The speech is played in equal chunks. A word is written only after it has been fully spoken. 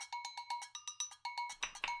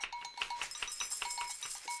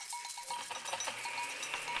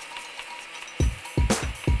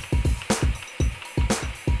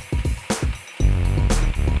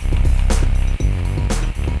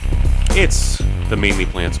It's the Mainly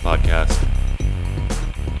Plants podcast.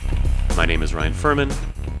 My name is Ryan Furman.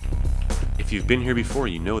 If you've been here before,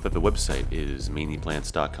 you know that the website is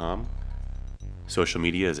mainlyplants.com. Social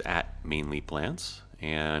media is at mainlyplants.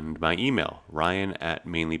 And my email,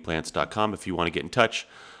 ryan@mainlyplants.com, if you want to get in touch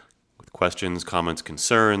with questions, comments,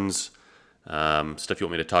 concerns, stuff you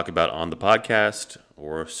want me to talk about on the podcast,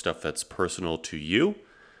 or stuff that's personal to you,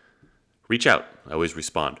 reach out. I always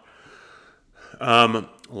respond.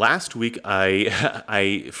 Last week,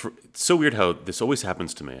 it's so weird how this always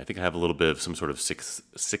happens to me. I think I have a little bit of some sort of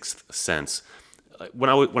sixth sense. When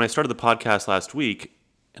I started the podcast last week,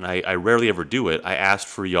 and I rarely ever do it, I asked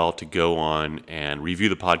for y'all to go on and review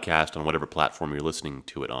the podcast on whatever platform you're listening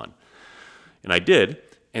to it on. And I did.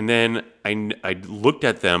 And then I looked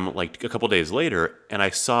at them like a couple days later, and I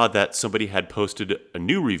saw that somebody had posted a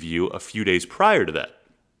new review a few days prior to that.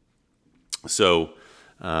 So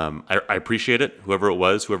I appreciate it, whoever it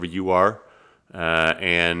was, whoever you are.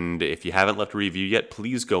 And if you haven't left a review yet,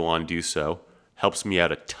 please go on, do so. Helps me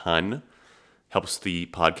out a ton. Helps the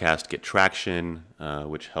podcast get traction,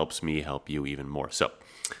 which helps me help you even more. So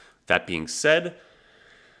that being said,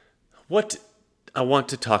 what I want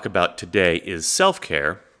to talk about today is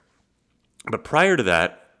self-care. But prior to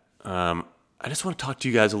that, I just want to talk to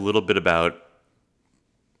you guys a little bit about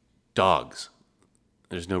dogs.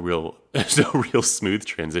 There's no real smooth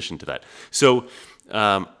transition to that. So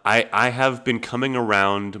I have been coming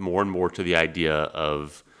around more and more to the idea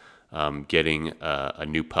of getting a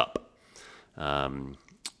new pup.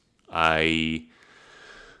 I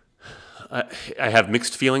have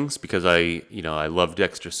mixed feelings because I love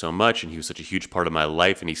Dexter so much, and he was such a huge part of my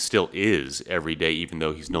life, and he still is every day, even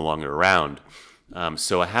though he's no longer around.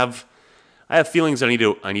 So I have feelings I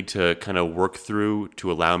need to kind of work through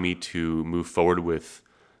to allow me to move forward with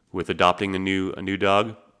adopting a new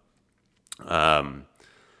dog.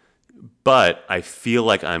 But I feel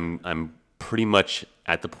like I'm pretty much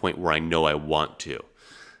at the point where I know I want to.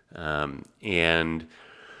 And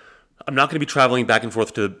I'm not going to be traveling back and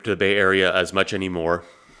forth to the Bay Area as much anymore.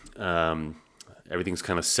 Everything's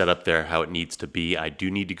kind of set up there how it needs to be. I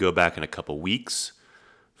do need to go back in a couple weeks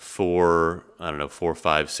for, 4,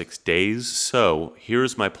 5, 6 days. So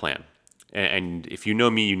here's my plan. And if you know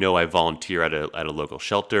me, you know I volunteer at a local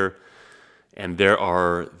shelter. And there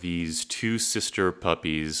are these two sister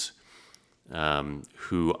puppies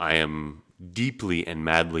who I am deeply and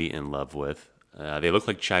madly in love with. They look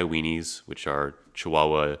like Chiweenies, which are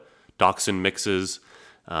Chihuahua Dachshund mixes,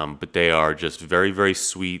 but they are just very, very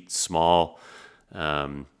sweet, small.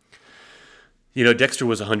 Dexter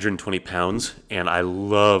was 120 pounds, and I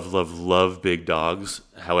love, love, love big dogs.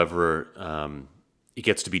 However, it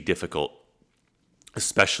gets to be difficult,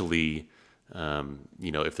 especially,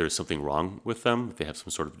 if there's something wrong with them, if they have some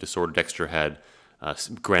sort of disorder. Dexter had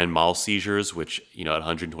grand mal seizures, which, at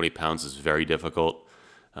 120 pounds is very difficult.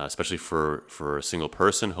 Especially for a single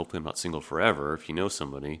person. Hopefully I'm not single forever if you know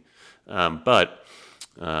somebody. And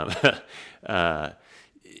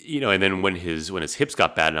then when his hips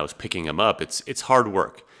got bad and I was picking him up, it's hard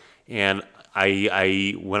work. And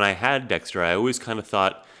when I had Dexter, I always kind of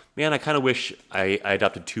thought, man, I kind of wish I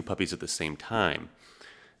adopted two puppies at the same time.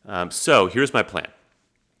 So here's my plan.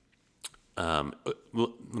 Let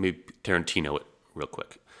me Tarantino it real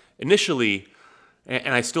quick. Initially,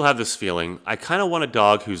 and I still have this feeling, I kind of want a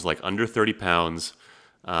dog who's like under 30 pounds,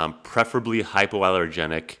 preferably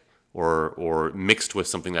hypoallergenic or mixed with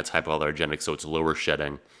something that's hypoallergenic, so it's lower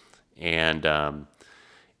shedding. And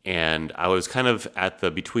I was kind of at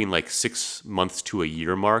the between like 6 months to a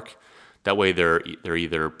year mark. That way they're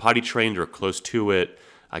either potty trained or close to it.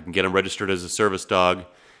 I can get them registered as a service dog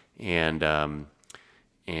and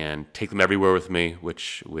take them everywhere with me,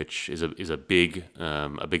 which is a big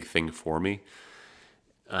thing for me.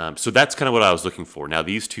 So that's kind of what I was looking for. Now,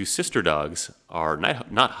 these two sister dogs are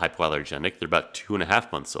not hypoallergenic. They're about 2.5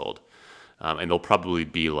 months old. And they'll probably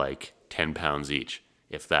be like 10 pounds each,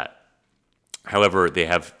 if that. However, they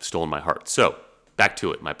have stolen my heart. So, back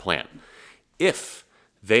to it, my plan. If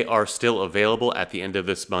they are still available at the end of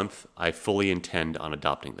this month, I fully intend on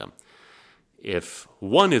adopting them. If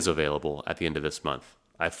one is available at the end of this month,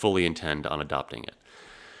 I fully intend on adopting it.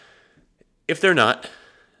 If they're not...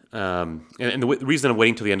 and the reason I'm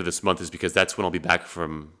waiting till the end of this month is because that's when I'll be back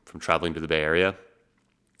from traveling to the Bay Area,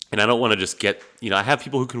 and I don't want to just get I have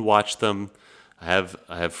people who can watch them. I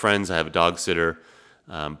have friends. I have a dog sitter,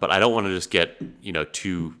 but I don't want to just get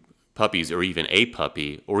two puppies or even a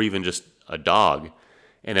puppy or even just a dog,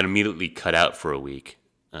 and then immediately cut out for a week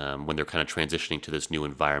when they're kind of transitioning to this new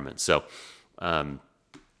environment. So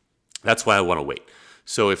that's why I want to wait.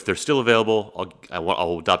 So if they're still available,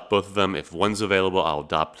 I'll adopt both of them. If one's available, I'll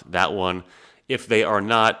adopt that one. If they are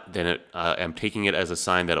not, then I'm taking it as a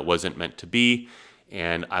sign that it wasn't meant to be,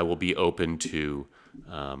 and I will be open to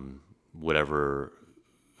whatever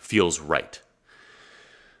feels right.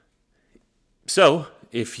 So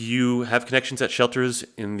if you have connections at shelters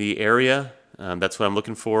in the area, that's what I'm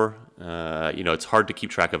looking for. It's hard to keep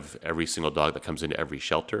track of every single dog that comes into every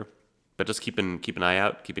shelter, but just keep an eye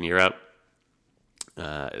out, keep an ear out.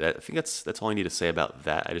 I think that's all I need to say about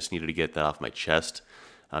that. I just needed to get that off my chest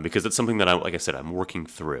because it's something that like I said, I'm working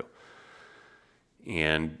through.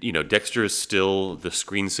 And Dexter is still the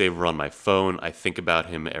screensaver on my phone. I think about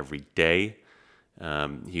him every day.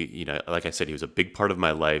 Like I said, he was a big part of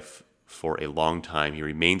my life for a long time. He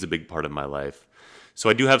remains a big part of my life. So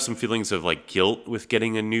I do have some feelings of like guilt with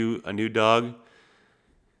getting a new dog.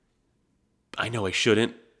 I know I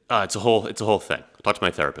shouldn't. It's a whole thing. I'll talk to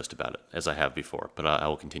my therapist about it, as I have before, but I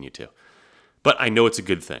will continue to. But I know it's a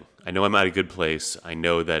good thing. I know I'm at a good place. I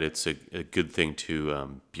know that it's a good thing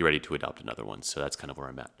to be ready to adopt another one. So that's kind of where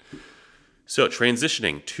I'm at. So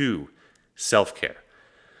transitioning to self-care.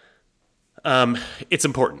 It's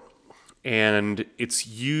important. And it's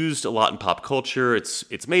used a lot in pop culture.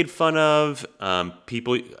 It's made fun of.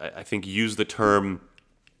 People, I think, use the term,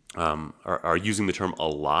 are using the term a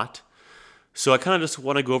lot. So I kind of just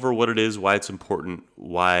want to go over what it is, why it's important,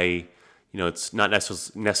 why it's not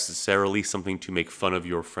necessarily something to make fun of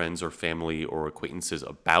your friends or family or acquaintances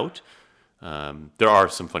about. There are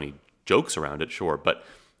some funny jokes around it, sure, but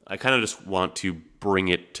I kind of just want to bring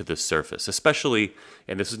it to the surface, especially,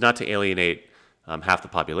 and this is not to alienate half the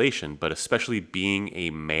population, but especially being a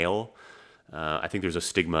male, I think there's a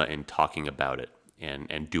stigma in talking about it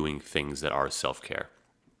and doing things that are self-care.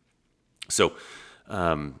 So,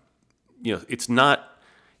 it's not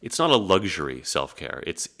a luxury self-care.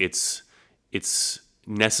 It's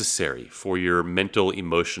necessary for your mental,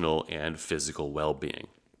 emotional, and physical well-being.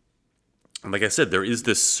 And like I said, there is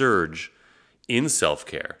this surge in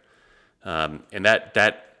self-care, and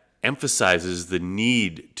that emphasizes the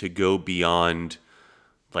need to go beyond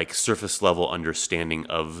like surface level understanding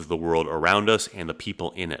of the world around us and the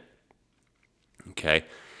people in it. Okay?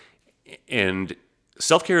 And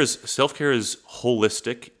self-care is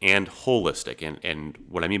holistic and holistic. And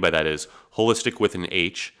what I mean by that is holistic with an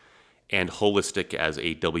H and holistic as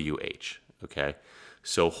a WH. Okay?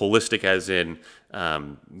 So holistic as in,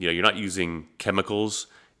 you're not using chemicals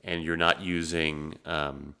and you're not using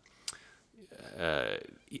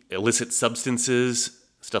illicit substances,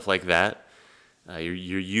 stuff like that. You're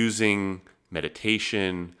using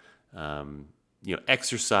meditation,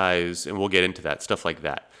 exercise, and we'll get into that, stuff like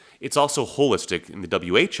that. It's also holistic in the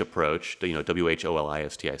WH approach,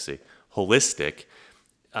 WHOLISTIC, holistic,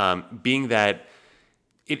 being that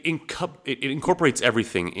it incorporates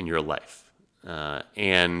everything in your life,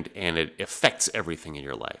 and it affects everything in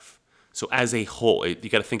your life. So as a whole, you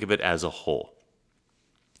got to think of it as a whole.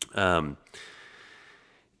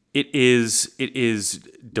 It is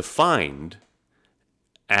defined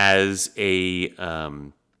as a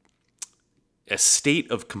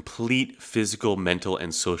state of complete physical, mental,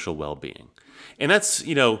 and social well-being. And that's,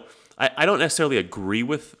 I don't necessarily agree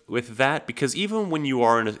with that, because even when you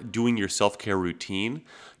are doing your self-care routine,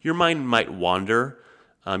 your mind might wander.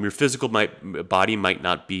 Your physical body might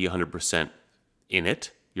not be 100% in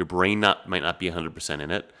it. Your brain might not be 100%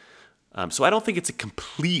 in it. So I don't think it's a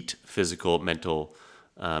complete physical, mental,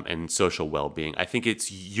 and social well-being. I think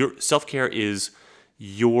it's your self-care is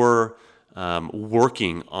your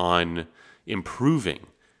working on improving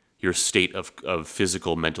your state of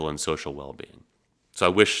physical, mental, and social well-being. So I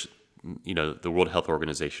wish, the World Health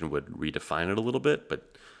Organization would redefine it a little bit,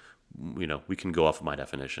 but, we can go off of my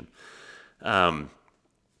definition.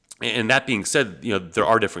 And that being said, there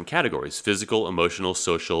are different categories: physical, emotional,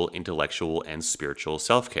 social, intellectual, and spiritual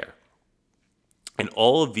self-care. And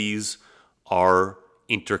all of these are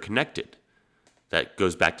interconnected. That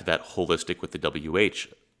goes back to that holistic with the WH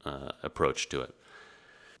approach to it.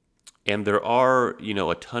 And there are,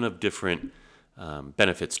 a ton of different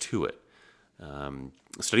benefits to it.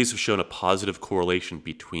 Studies have shown a positive correlation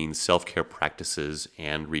between self-care practices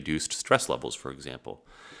and reduced stress levels, for example.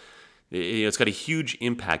 It's got a huge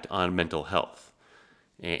impact on mental health,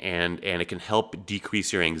 and it can help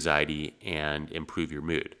decrease your anxiety and improve your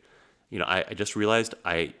mood. I just realized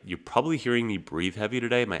you're probably hearing me breathe heavy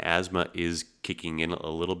today. My asthma is kicking in a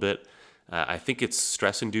little bit. I think it's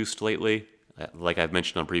stress-induced lately. Like I've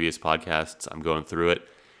mentioned on previous podcasts, I'm going through it.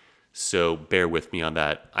 So bear with me on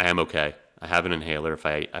that. I am okay. I have an inhaler if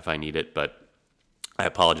I need it, but I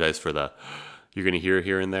apologize for you're going to hear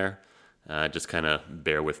here and there. Just kind of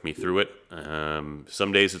bear with me through it.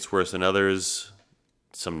 Some days it's worse than others.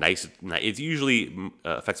 Some nights, it usually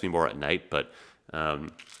affects me more at night, but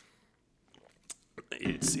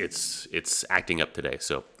it's acting up today.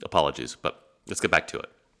 So apologies, but let's get back to it.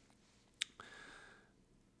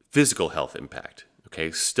 Physical health impact.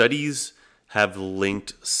 Okay, studies have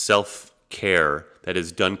linked self-care that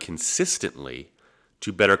is done consistently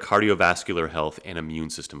to better cardiovascular health and immune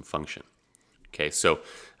system function. Okay, so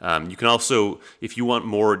you can also, if you want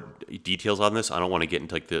more details on this, I don't want to get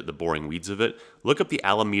into like the boring weeds of it. Look up the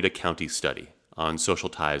Alameda County study on social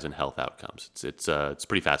ties and health outcomes. It's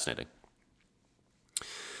pretty fascinating.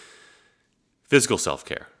 Physical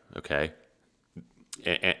self-care. Okay,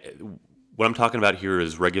 what I'm talking about here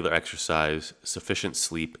is regular exercise, sufficient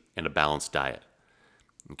sleep, and a balanced diet.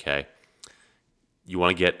 Okay, you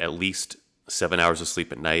want to get at least 7 hours of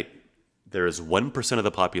sleep at night. There is 1% of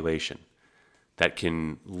the population that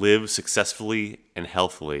can live successfully and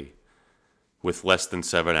healthily with less than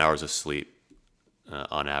 7 hours of sleep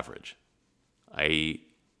on average. I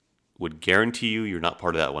would guarantee you're not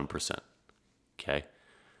part of that 1%. Okay?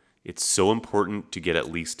 It's so important to get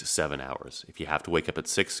at least 7 hours. If you have to wake up at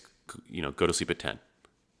 6, go to sleep at 10.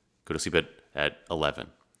 Go to sleep at 11.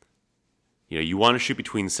 You want to shoot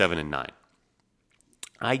between 7 and 9.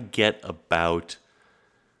 I get about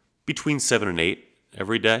between 7 and 8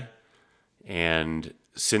 every day. And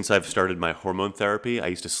since I've started my hormone therapy, I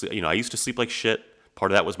used to sleep like shit.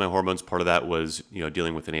 Part of that was my hormones. Part of that was,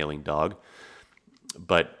 dealing with an ailing dog.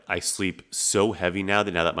 But I sleep so heavy now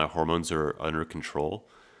that my hormones are under control,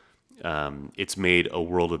 it's made a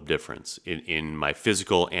world of difference in my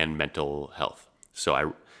physical and mental health. So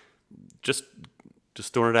I just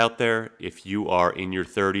throwing it out there. If you are in your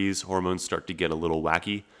 30s, hormones start to get a little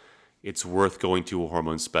wacky, it's worth going to a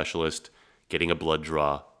hormone specialist, getting a blood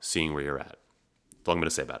draw, seeing where you're at. That's all I'm going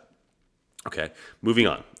to say about it. Okay, moving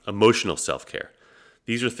on. Emotional self-care.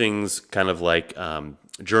 These are things kind of like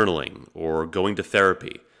journaling or going to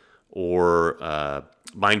therapy or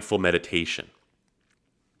mindful meditation.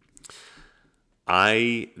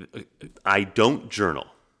 I don't journal.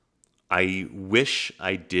 I wish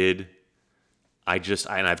I did.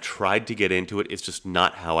 And I've tried to get into it. It's just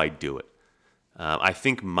not how I do it. I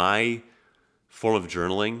think my form of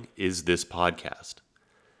journaling is this podcast.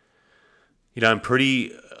 I'm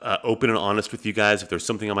pretty open and honest with you guys. If there's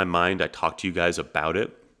something on my mind, I talk to you guys about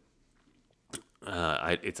it.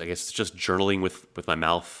 I guess it's just journaling with my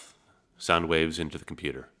mouth, sound waves into the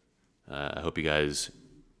computer. I hope you guys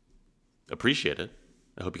appreciate it.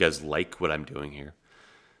 I hope you guys like what I'm doing here.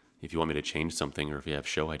 If you want me to change something or if you have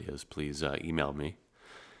show ideas, please email me.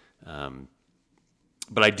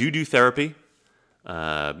 But I do therapy.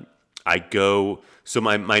 I go, so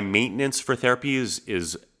my maintenance for therapy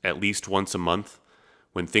is at least once a month.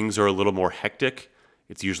 When things are a little more hectic,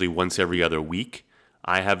 it's usually once every other week.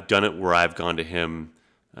 I have done it where I've gone to him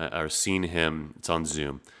or seen him. It's on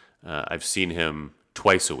Zoom. I've seen him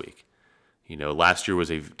twice a week. Last year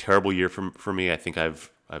was a terrible year for me. I think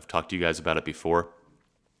I've talked to you guys about it before.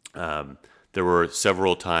 There were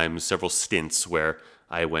several stints where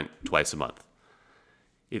I went twice a month.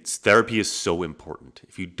 Therapy is so important.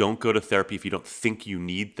 If you don't go to therapy, if you don't think you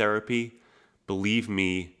need therapy, believe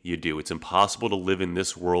me, you do. It's impossible to live in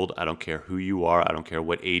this world. I don't care who you are. I don't care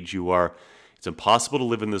what age you are. It's impossible to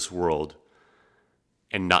live in this world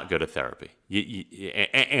and not go to therapy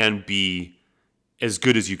and be as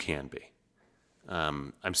good as you can be.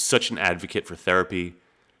 I'm such an advocate for therapy.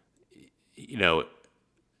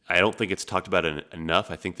 I don't think it's talked about enough.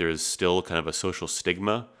 I think there is still kind of a social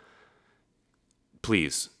stigma.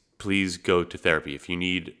 Please go to therapy. If you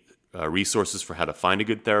need resources for how to find a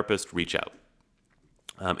good therapist, reach out.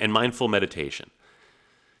 And mindful meditation.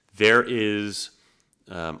 There is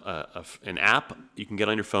an app you can get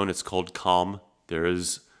on your phone. It's called Calm. There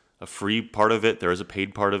is a free part of it. There is a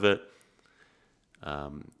paid part of it.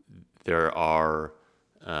 There's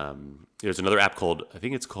another app called, I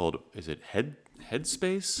think it's called, is it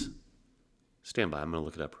Headspace? Stand by, I'm going to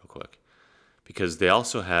look it up real quick. Because they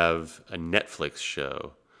also have a Netflix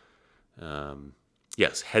show.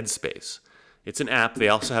 Yes, Headspace. It's an app. They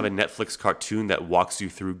also have a Netflix cartoon that walks you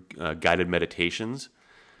through guided meditations.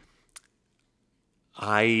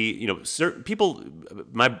 Certain people,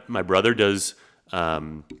 my brother does,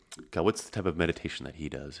 what's the type of meditation that he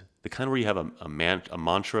does? The kind where you have a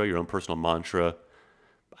mantra, your own personal mantra.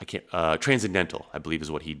 Transcendental, I believe,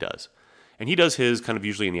 is what he does. And he does his kind of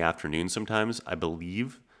usually in the afternoon sometimes, I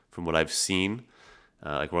believe, from what I've seen,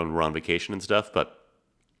 like when we're on vacation and stuff. But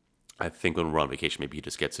I think when we're on vacation, maybe he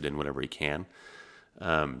just gets it in whenever he can.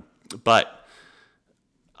 But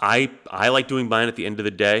I like doing mine at the end of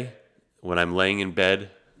the day. when I'm laying in bed,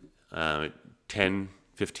 10,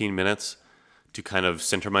 15 minutes to kind of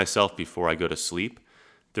center myself before I go to sleep.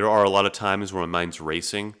 There are a lot of times where my mind's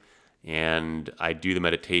racing and I do the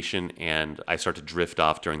meditation and I start to drift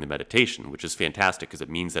off during the meditation, which is fantastic because it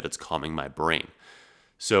means that it's calming my brain.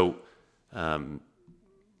 So,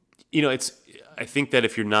 it's. I think that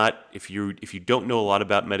if you don't know a lot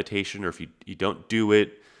about meditation, or if you don't do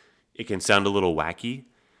it, it can sound a little wacky.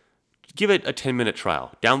 Give it a 10-minute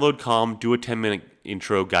trial. Download Calm, do a 10-minute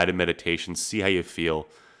intro guided meditation, see how you feel.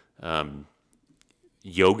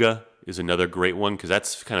 Yoga is another great one because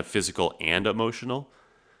that's kind of physical and emotional.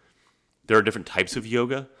 There are different types of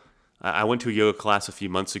yoga. I went to a yoga class a few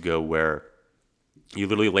months ago where you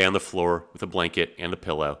literally lay on the floor with a blanket and a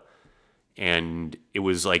pillow, and it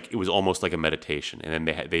was almost like a meditation. And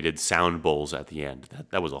then they did sound bowls at the end.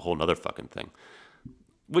 That was a whole nother fucking thing.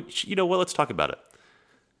 Which, let's talk about it.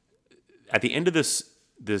 At the end of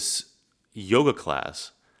this yoga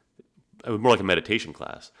class, more like a meditation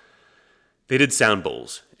class, they did sound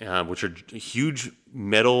bowls, which are huge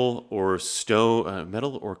metal or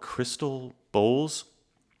crystal bowls,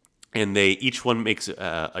 and each one makes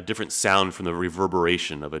a different sound from the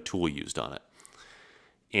reverberation of a tool used on it.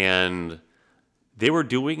 And they were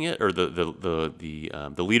doing it, or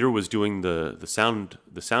the leader was doing the sound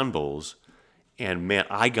bowls. And man,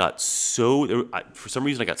 for some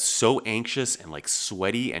reason, I got so anxious and like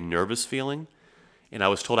sweaty and nervous feeling. And I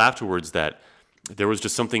was told afterwards that there was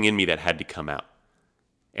just something in me that had to come out.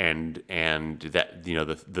 And that,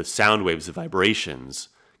 the sound waves, the vibrations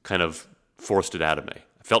kind of forced it out of me.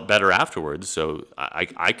 I felt better afterwards, so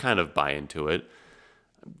I kind of buy into it.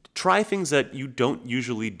 Try things that you don't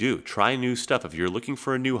usually do. Try new stuff. If you're looking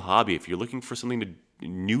for a new hobby, if you're looking for something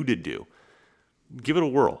new to do, give it a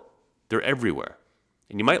whirl. They're everywhere,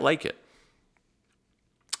 and you might like it.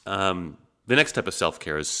 The next type of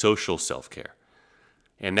self-care is social self-care,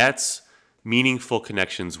 and that's meaningful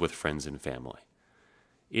connections with friends and family.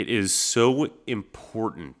 It is so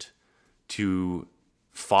important to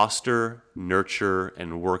foster, nurture,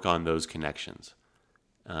 and work on those connections.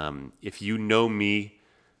 If you know me,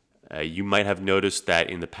 you might have noticed that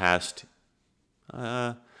in the past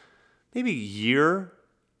maybe year,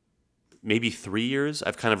 maybe 3 years,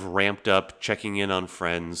 I've kind of ramped up checking in on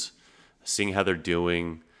friends, seeing how they're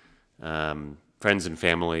doing, friends and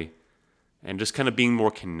family, and just kind of being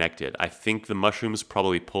more connected. I think the mushrooms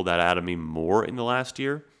probably pulled that out of me more in the last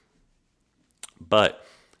year, but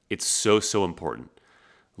it's so, so important.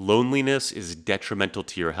 Loneliness is detrimental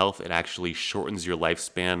to your health. It actually shortens your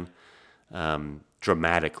lifespan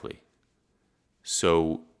dramatically.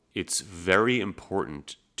 So it's very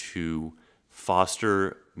important to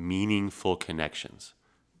foster meaningful connections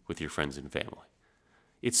with your friends and family.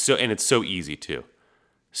 It's so easy too.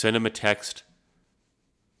 Send them a text.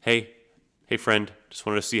 Hey friend, just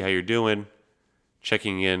wanted to see how you're doing.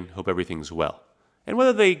 Checking in, hope everything's well. And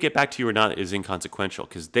whether they get back to you or not is inconsequential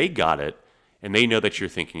because they got it and they know that you're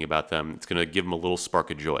thinking about them. It's going to give them a little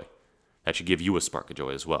spark of joy. That should give you a spark of joy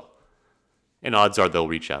as well. And odds are they'll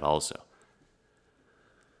reach out also.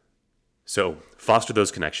 So foster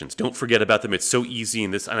those connections. Don't forget about them. It's so easy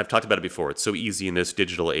in this, and I've talked about it before, it's so easy in this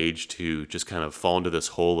digital age to just kind of fall into this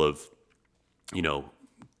hole of,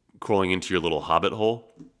 crawling into your little hobbit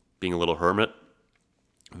hole, being a little hermit.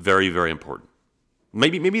 Very, very important.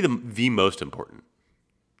 Maybe the most important.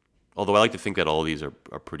 Although I like to think that all of these are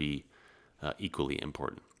pretty equally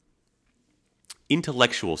important.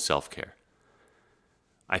 Intellectual self-care.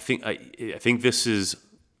 I think this is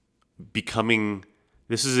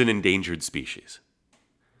an endangered species.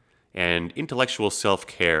 And intellectual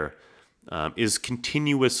self-care is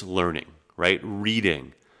continuous learning, right?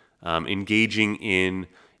 Reading, engaging in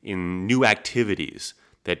new activities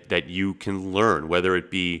that you can learn, whether it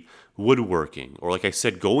be woodworking or, like I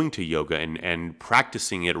said, going to yoga and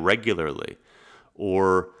practicing it regularly,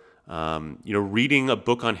 or reading a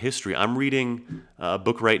book on history. I'm reading a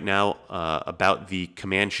book right now about the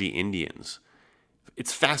Comanche Indians.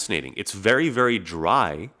 It's fascinating. It's very, very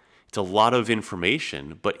dry. It's a lot of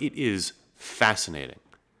information, but it is fascinating.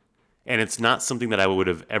 And it's not something that I would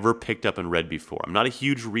have ever picked up and read before. I'm not a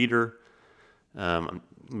huge reader.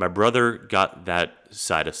 My brother got that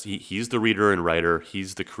side of he's the reader and writer.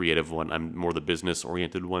 He's the creative one. I'm more the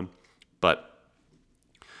business-oriented one. But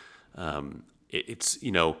it's,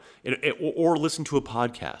 or listen to a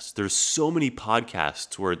podcast. There's so many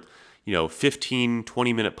podcasts where, 15,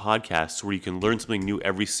 20-minute podcasts where you can learn something new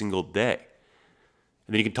every single day.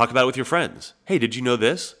 And then you can talk about it with your friends. Hey, did you know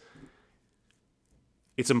this?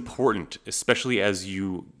 It's important, especially as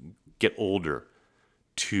you get older,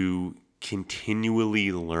 to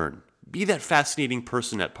continually learn. Be that fascinating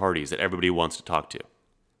person at parties that everybody wants to talk to.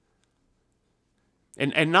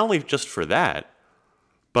 And not only just for that,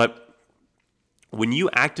 but when you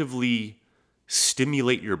actively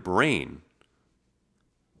stimulate your brain,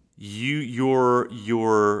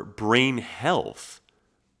 your brain health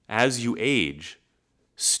as you age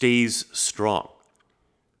stays strong.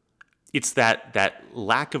 It's that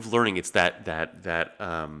lack of learning. It's that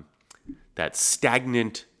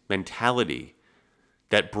stagnant mentality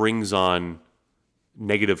that brings on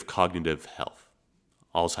negative cognitive health,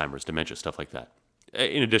 Alzheimer's, dementia, stuff like that,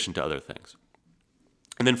 in addition to other things.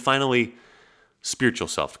 And then finally, spiritual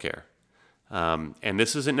self-care. And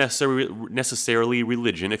this isn't necessarily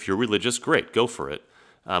religion. If you're religious, great, go for it.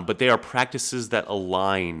 But they are practices that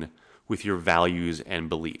align with your values and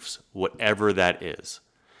beliefs, whatever that is.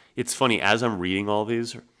 It's funny, as I'm reading all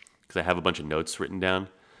these, because I have a bunch of notes written down,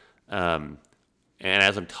 and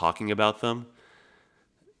as I'm talking about them,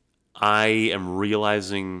 I am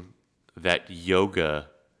realizing that yoga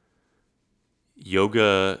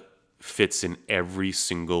fits in every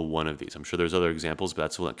single one of these. I'm sure there's other examples, but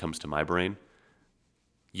that's the one that comes to my brain.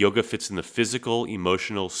 Yoga fits in the physical,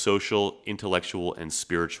 emotional, social, intellectual, and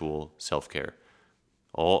spiritual self-care.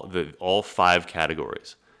 All 5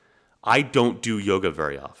 categories. I don't do yoga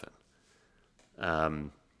very often. I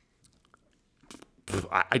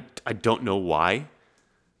don't know why.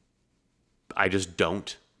 I just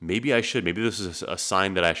don't. Maybe I should. Maybe this is a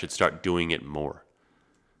sign that I should start doing it more.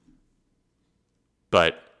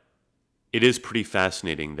 But it is pretty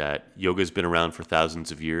fascinating that yoga's been around for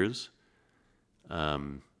thousands of years,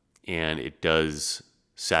 and it does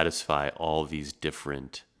satisfy all these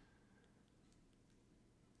different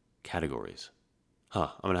categories. I'm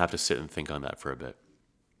going to have to sit and think on that for a bit.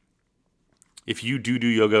 If you do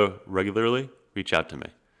yoga regularly, reach out to me.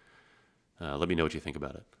 Let me know what you think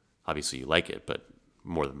about it. Obviously, you like it, but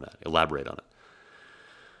more than that, elaborate on it.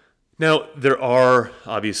 Now, there are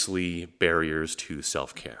obviously barriers to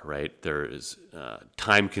self-care, right? There is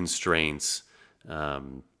time constraints,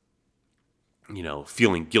 feeling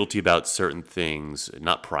guilty about certain things,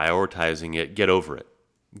 not prioritizing it. Get over it.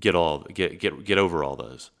 Get over all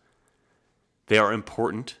those. They are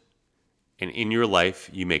important, and in your life,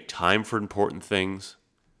 you make time for important things,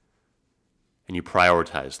 and you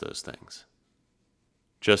prioritize those things.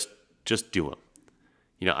 Just do them.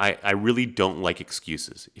 I really don't like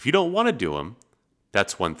excuses. If you don't want to do them,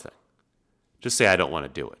 that's one thing. Just say, I don't want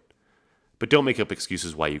to do it. But don't make up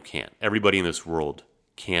excuses why you can't. Everybody in this world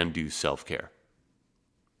can do self-care.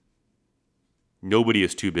 Nobody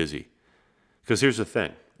is too busy. Because here's the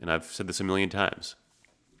thing, and I've said this a million times.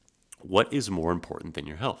 What is more important than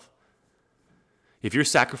your health? If you're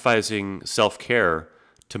sacrificing self-care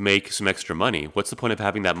to make some extra money, what's the point of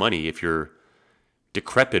having that money if you're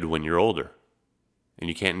decrepit when you're older and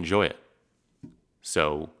you can't enjoy it?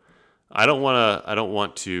 So I don't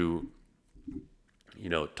want to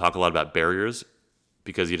talk a lot about barriers,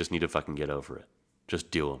 because you just need to fucking get over it. Just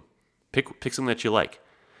do them. Pick something that you like.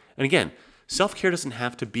 And again, self-care doesn't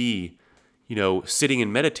have to be, sitting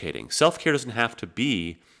and meditating. Self-care doesn't have to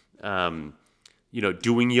be,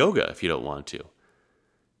 doing yoga if you don't want to.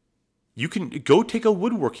 You can go take a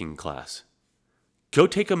woodworking class. Go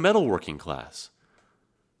take a metalworking class.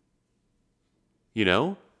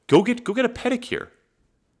 Go get a pedicure.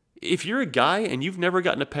 If you're a guy and you've never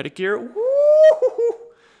gotten a pedicure, woo,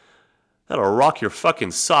 that'll rock your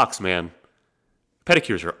fucking socks, man.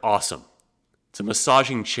 Pedicures are awesome. It's a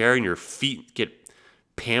massaging chair and your feet get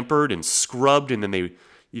pampered and scrubbed, and then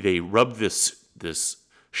they rub this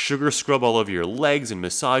sugar scrub all over your legs and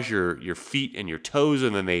massage your feet and your toes,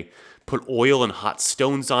 and then they put oil and hot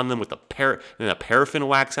stones on them with a paraffin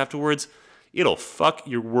wax afterwards. It'll fuck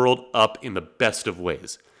your world up in the best of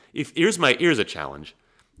ways. Here's a challenge.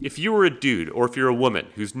 If you were a dude or if you're a woman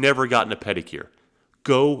who's never gotten a pedicure,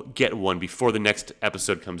 go get one before the next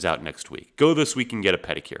episode comes out next week. Go this week and get a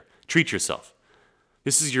pedicure. Treat yourself.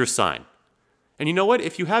 This is your sign. And you know what?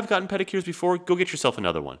 If you have gotten pedicures before, go get yourself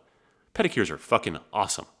another one. Pedicures are fucking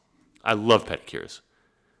awesome. I love pedicures.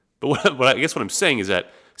 But what I guess what I'm saying is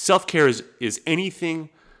that self-care is anything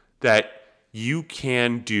that you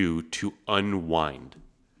can do to unwind.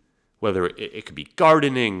 Whether it could be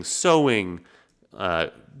gardening, sewing,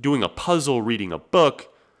 doing a puzzle, reading a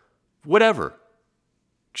book, whatever.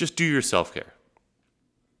 Just do your self-care.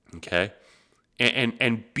 Okay?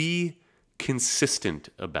 And be consistent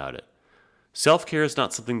about it. Self-care is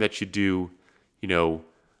not something that you do,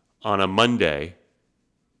 on a Monday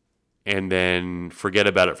and then forget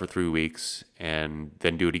about it for 3 weeks and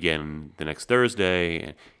then do it again the next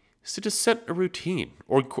Thursday. So just set a routine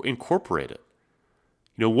or incorporate it.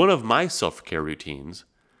 One of my self-care routines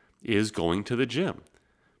is going to the gym.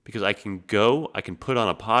 Because I can go, I can put on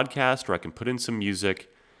a podcast or I can put in some music,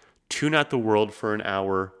 tune out the world for an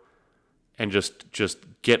hour, and just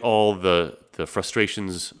get all the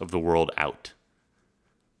frustrations of the world out.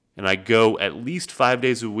 And I go at least 5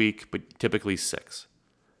 days a week, but typically 6.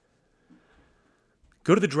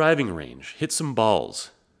 Go to the driving range, hit some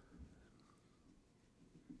balls.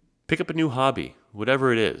 Pick up a new hobby,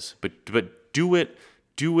 whatever it is, but do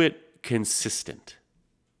it consistent.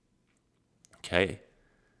 Okay?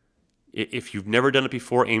 If you've never done it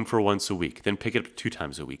before, aim for once a week. Then pick it up 2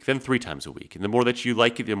 times a week. Then 3 times a week. And the more that you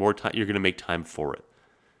like it, the more time you're going to make time for it.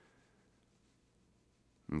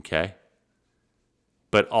 Okay?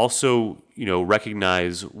 But also,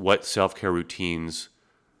 recognize what self-care routines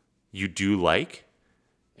you do like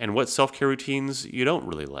and what self-care routines you don't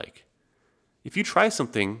really like. If you try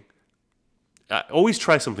something, always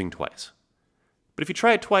try something twice. But if you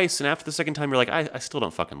try it twice and after the second time you're like, I still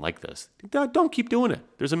don't fucking like this, don't keep doing it.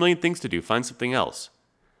 There's a million things to do. Find something else.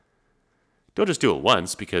 Don't just do it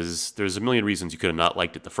once, because there's a million reasons you could have not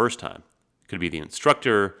liked it the first time. Could be the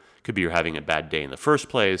instructor, could be you're having a bad day in the first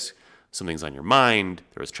place, something's on your mind,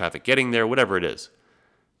 there was traffic getting there, whatever it is.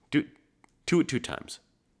 Do it 2 times.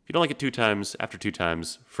 If you don't like it 2 times, after 2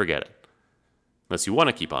 times, forget it. Unless you want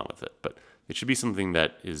to keep on with it. But it should be something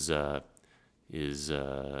that is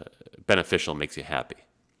beneficial, makes you happy.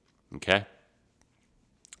 Okay?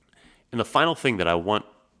 And the final thing that I want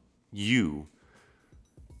you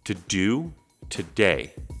to do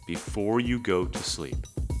today before you go to sleep,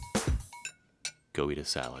 go eat a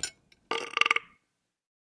salad.